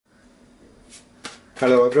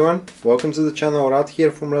Hello everyone, welcome to the channel. Rad here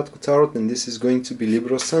from Radko Tarot, and this is going to be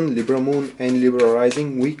Libra Sun, Libra Moon and Libra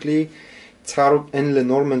Rising weekly Tarot and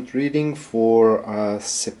Lenormand reading for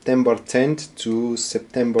September 10th to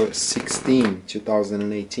September 16,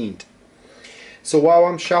 2018. So while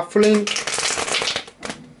I'm shuffling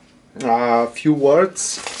a few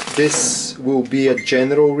words, this will be a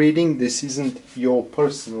general reading. This isn't your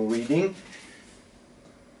personal reading,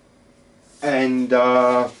 and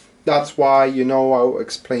that's why, I'll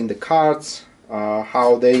explain the cards,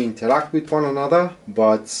 how they interact with one another,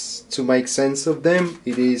 but to make sense of them,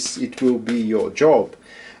 it will be your job.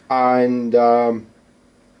 And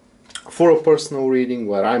for a personal reading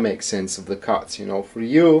where I make sense of the cards, for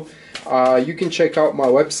you, you can check out my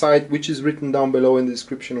website, which is written down below in the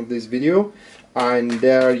description of this video, and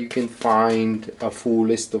there you can find a full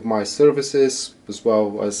list of my services as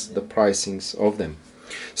well as the pricings of them.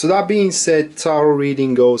 So that being said, tarot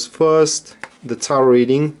reading goes first, the tarot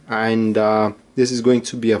reading, and this is going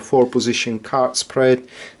to be a 4-position card spread.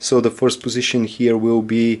 So the first position here will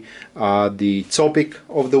be the topic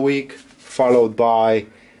of the week, followed by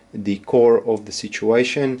the core of the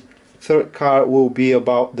situation. Third card will be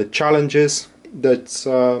about the challenges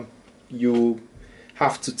that you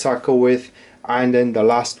have to tackle with, and then the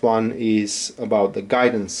last one is about the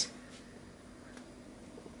guidance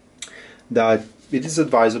that it is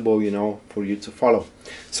advisable, for you to follow.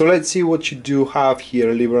 So let's see what you do have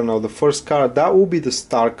here, Libra. Now the first card, that will be the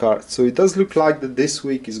Star card. So it does look like that this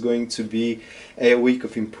week is going to be a week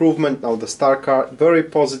of improvement. Now the Star card, very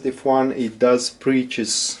positive one. It does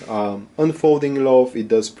preaches unfolding love, it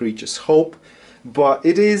does preaches hope, but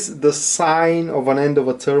it is the sign of an end of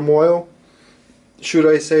a turmoil. Should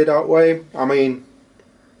I say it that way? I mean,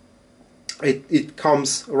 it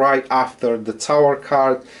comes right after the Tower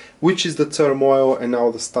card, which is the turmoil, and now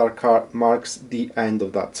the Star card marks the end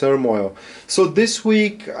of that turmoil. So this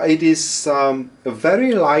week it is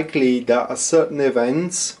very likely that a certain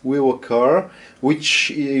events will occur, which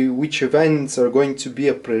events are going to be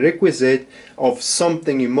a prerequisite of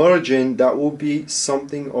something emerging that will be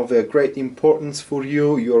something of a great importance for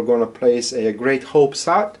you. You are going to place a great hopes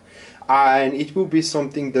at, and it will be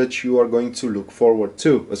something that you are going to look forward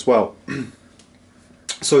to as well.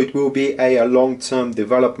 So it will be a long-term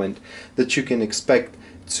development that you can expect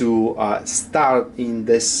to start in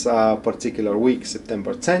this particular week,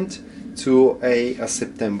 September 10th to a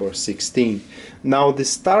September 16th. Now the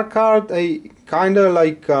Star card, kind of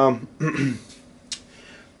like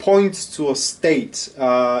points to a state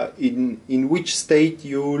in which state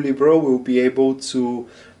you, Libra, will be able to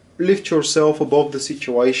lift yourself above the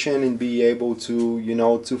situation and be able to,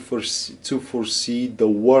 to foresee the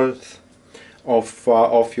worth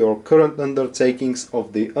of your current undertakings,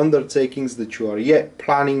 of the undertakings that you are yet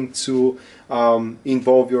planning to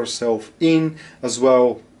involve yourself in, as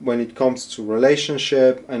well when it comes to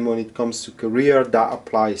relationship and when it comes to career. That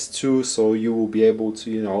applies too. So you will be able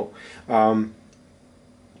to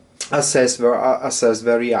assess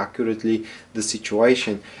very accurately the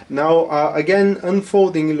situation. Now again,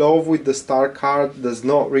 unfolding love with the Star card does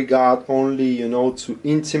not regard only to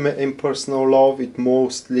intimate and personal love. It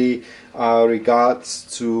mostly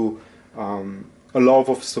regards to a love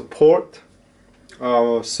of support.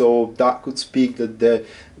 So that could speak that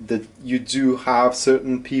you do have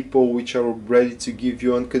certain people which are ready to give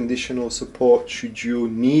you unconditional support should you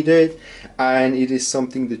need it, and it is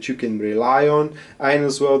something that you can rely on. And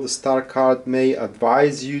as well, the Star card may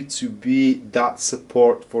advise you to be that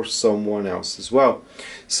support for someone else as well.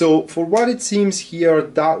 So for what it seems here,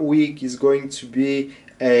 that week is going to be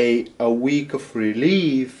a week of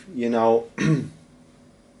relief,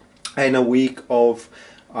 and a week of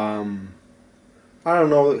I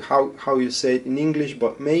don't know how you say it in English,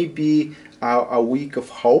 but maybe a week of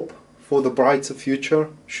hope for the brighter future,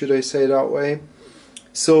 should I say that way.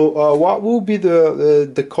 So what will be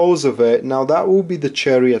the cause of it? Now that will be the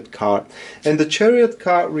Chariot card, and the Chariot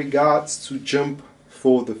card regards to jump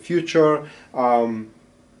for the future,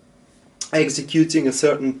 executing a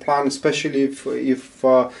certain plan, especially if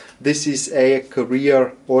this is a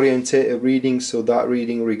career oriented reading. So that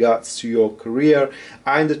reading regards to your career,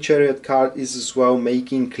 and the Chariot card is as well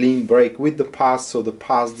making clean break with the past, so the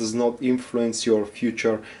past does not influence your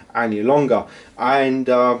future any longer. And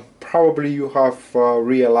probably you have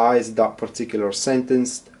realized that particular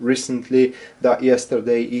sentence recently, that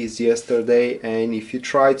yesterday is yesterday, and if you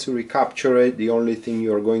try to recapture it, the only thing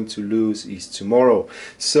you're going to lose is tomorrow.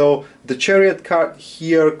 So the Chariot card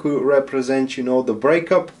here could represent the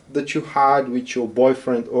breakup that you had with your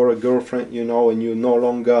boyfriend or a girlfriend, you know, and you no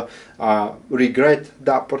longer regret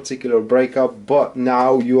that particular breakup, but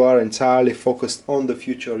now you are entirely focused on the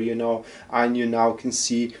future, you know, and you now can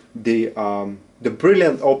see the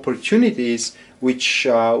brilliant opportunities which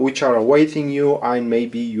are awaiting you, and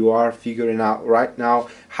maybe you are figuring out right now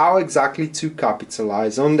how exactly to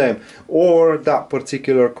capitalize on them. Or that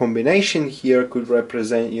particular combination here could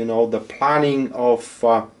represent, you know, the planning of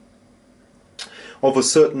a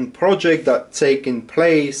certain project that taken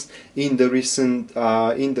place in the recent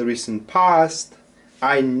past,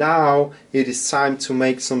 and now it is time to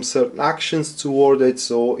make some certain actions toward it.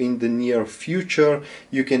 So in the near future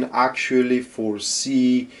you can actually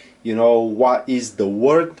foresee, you know, what is the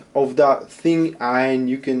worth of that thing, and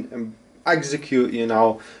you can execute, you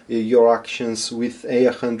know, your actions with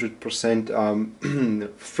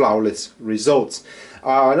 100% flawless results.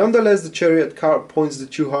 Nonetheless, the Chariot card points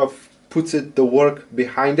that you have put the work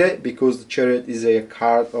behind it, because the Chariot is a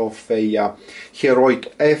card of a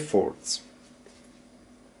heroic efforts.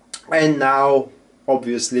 And now,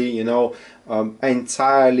 obviously, you know,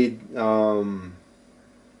 entirely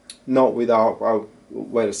not without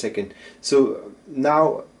wait a second. So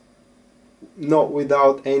now, not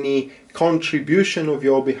without any contribution of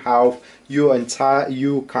your behalf, you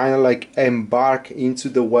kind of like embark into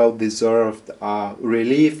the well-deserved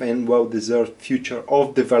relief and well-deserved future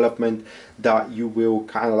of development that you will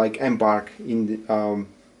kind of like embark in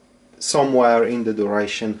somewhere in the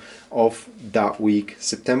duration of that week,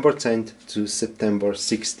 September 10th to September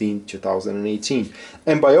 16th, 2018.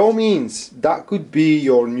 And by all means, that could be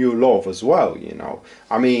your new love as well, you know.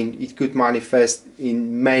 I mean, it could manifest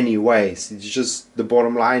in many ways. It's just, the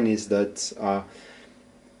bottom line is that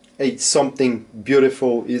it's something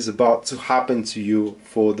beautiful is about to happen to you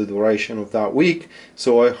for the duration of that week.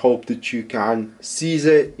 So I hope that you can seize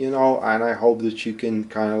it, you know, and I hope that you can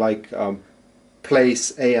kind of like place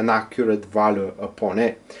an accurate value upon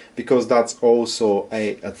it, because that's also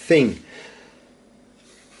a thing,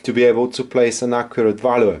 to be able to place an accurate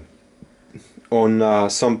value on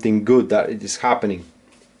something good that it is happening.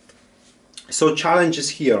 So challenges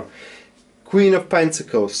here. Queen of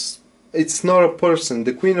Pentacles, it's not a person.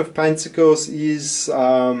 The Queen of Pentacles is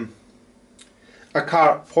a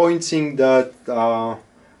card pointing that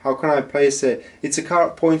how can I place it? It's a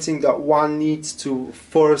card pointing that one needs to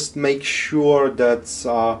first make sure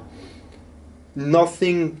that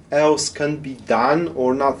nothing else can be done,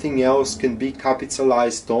 or nothing else can be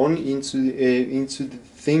capitalized on into the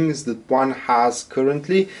things that one has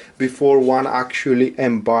currently, before one actually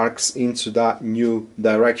embarks into that new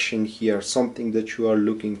direction here, something that you are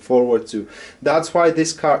looking forward to. That's why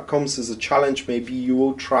this card comes as a challenge. Maybe you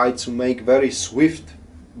will try to make very swift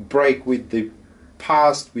break with the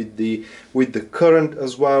past, with the current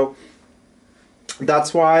as well.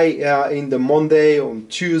 That's why in the Monday, on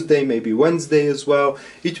Tuesday, maybe Wednesday as well,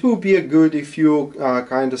 it will be a good if you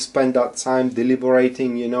kind of spend that time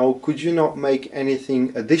deliberating, you know, could you not make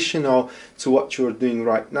anything additional to what you're doing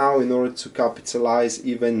right now in order to capitalize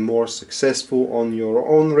even more successful on your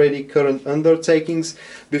already current undertakings,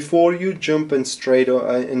 before you jump and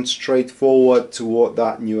straight forward toward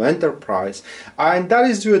that new enterprise. And that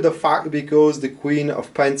is due to the fact because the Queen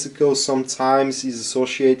of Pentacles sometimes is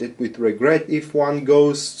associated with regret if one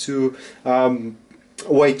goes to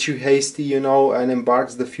way too hasty, you know, and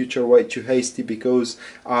embarks the future way too hasty, because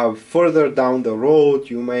further down the road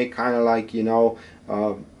you may kind of like, you know,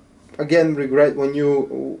 again regret when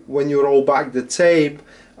you roll back the tape.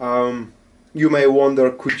 You may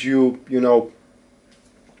wonder, could you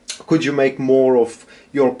make more of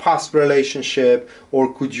your past relationship,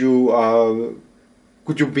 or could you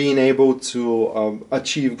being able to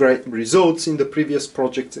achieve great results in the previous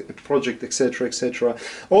project, etc., etc.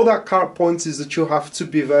 All that card points is that you have to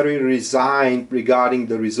be very resigned regarding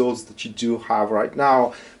the results that you do have right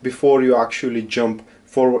now before you actually jump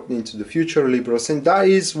forward into the future, Libras. And that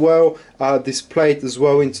is well displayed as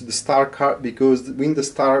well into the Star card, because in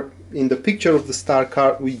the picture of the Star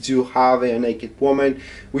card we do have a naked woman,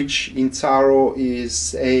 which in tarot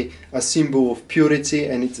is a symbol of purity,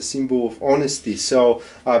 and it's a symbol of honesty. So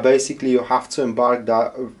basically you have to embark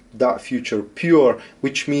that future pure,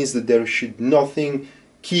 which means that there should nothing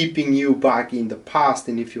keeping you back in the past.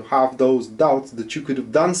 And if you have those doubts that you could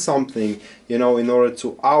have done something, you know, in order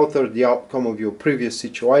to alter the outcome of your previous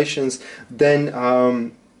situations, then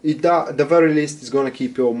at the very least is going to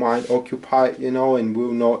keep your mind occupied, you know, and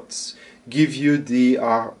will not give you the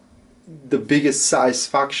the biggest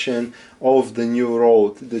satisfaction of the new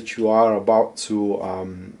road that you are about to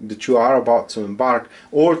embark,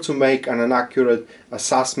 or to make an accurate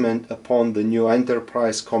assessment upon the new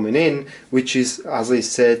enterprise coming in, which is, as I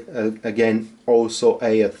said, again, also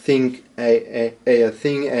a thing, and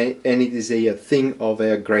it is a thing of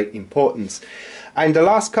a great importance. And the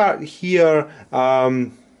last card here,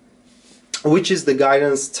 which is the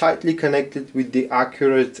guidance, tightly connected with the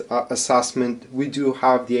accurate assessment, we do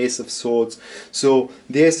have the Ace of Swords. So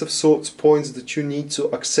the Ace of Swords points that you need to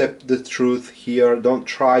accept the truth here. Don't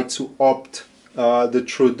try to opt the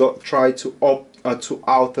truth. Don't try to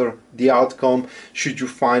alter the outcome should you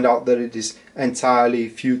find out that it is entirely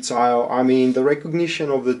futile. I mean, the recognition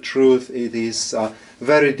of the truth, it is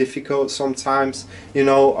very difficult sometimes, you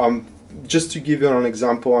know. Just to give you an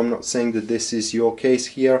example, I'm not saying that this is your case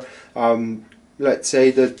here. Let's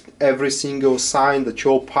say that every single sign that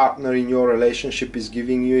your partner in your relationship is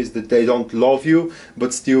giving you is that they don't love you,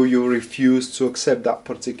 but still you refuse to accept that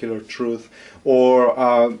particular truth. Or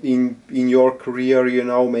in your career, you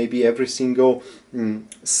know, maybe every single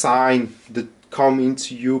sign that come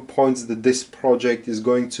into you points that this project is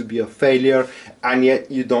going to be a failure, and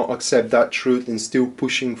yet you don't accept that truth and still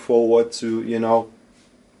pushing forward to, you know,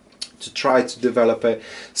 to try to develop it.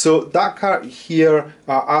 So that card here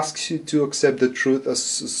asks you to accept the truth as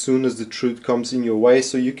soon as the truth comes in your way,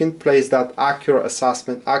 so you can place that accurate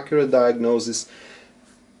assessment, accurate diagnosis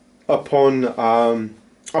upon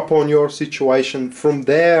upon your situation. From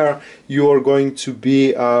there you are going to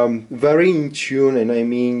be very in tune, and I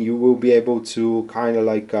mean, you will be able to kind of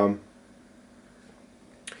like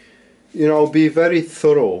you know, be very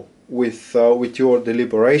thorough with your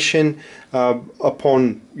deliberation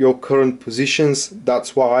upon your current positions.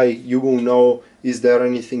 That's why you will know, is there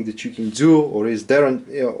anything that you can do, or is there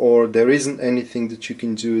there isn't anything that you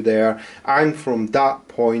can do there, and from that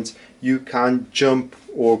point you can jump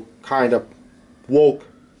or kind of walk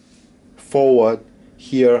forward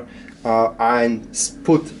here and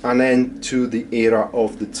put an end to the era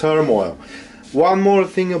of the turmoil. One more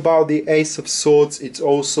thing about the Ace of Swords, it's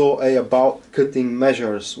also about cutting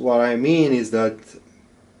measures. What I mean is that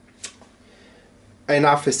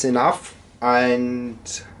enough is enough, and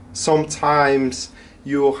sometimes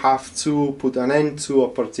you have to put an end to a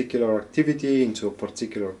particular activity, into a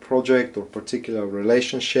particular project or particular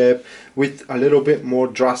relationship with a little bit more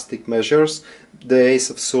drastic measures. The Ace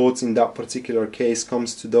of Swords in that particular case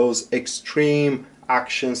comes to those extreme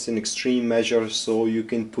actions and extreme measures, so you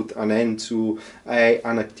can put an end to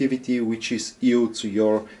an activity which is ill to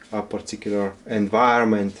your particular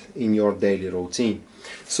environment in your daily routine.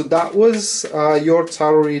 So that was your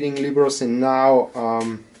tarot reading, Libras, and now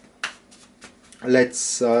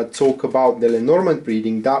let's talk about the Lenormand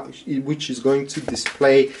reading, which is going to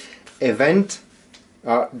display event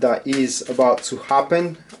that is about to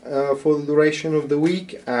happen for the duration of the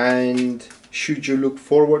week, and should you look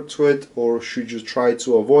forward to it or should you try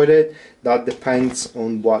to avoid it? That depends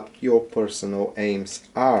on what your personal aims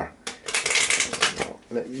are. So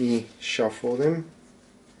let me shuffle them.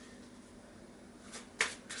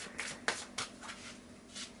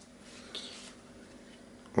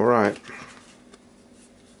 Alright.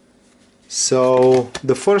 So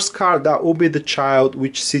the first card, that will be the Child,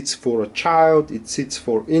 which sits for a child, it sits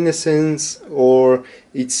for innocence, or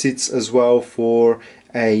it sits as well for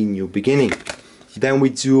a new beginning. Then we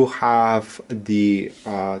do have the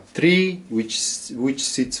Tree, which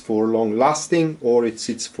sits for long lasting, or it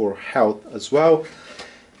sits for health as well.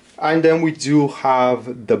 And then we do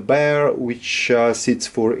have the Bear, which sits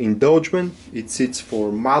for indulgence, it sits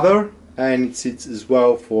for mother, and it sits as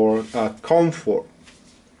well for comfort.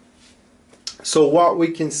 So what we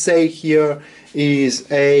can say here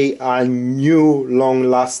is a new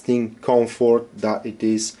long-lasting comfort that it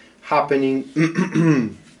is happening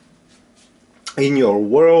in your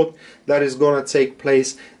world, that is going to take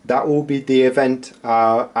place. That will be the event,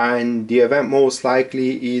 and the event most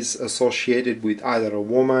likely is associated with either a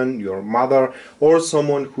woman, your mother, or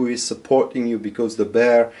someone who is supporting you, because the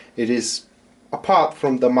Bear, it is, apart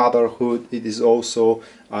from the motherhood, it is also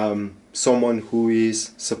someone who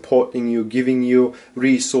is supporting you, giving you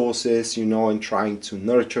resources, you know, and trying to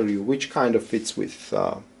nurture you, which kind of fits with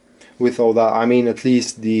all that. I mean, at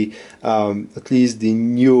least the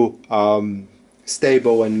new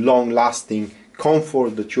stable and long-lasting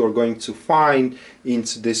comfort that you are going to find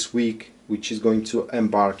into this week, which is going to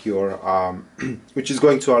embark your which is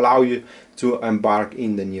going to allow you to embark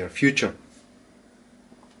in the near future.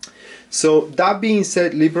 So that being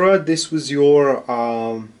said, Libra, this was your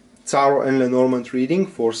Tarot and Lenormand reading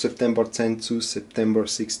for September 10 to September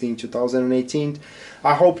 16, 2018.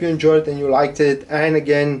 I hope you enjoyed and you liked it. And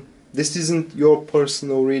again, this isn't your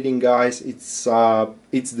personal reading, guys. It's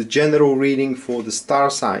the general reading for the star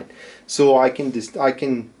sign. So I can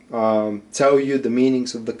tell you the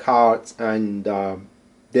meanings of the cards and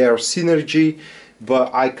their synergy,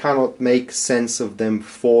 but I cannot make sense of them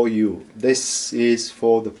for you. This is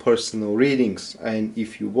for the personal readings, and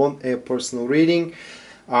if you want a personal reading,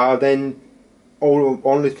 then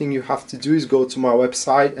only thing you have to do is go to my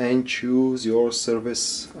website and choose your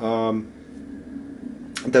service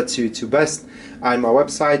that suits you best, and my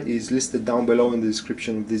website is listed down below in the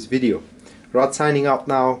description of this video. Rad signing out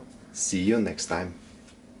now. See you next time.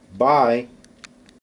 Bye.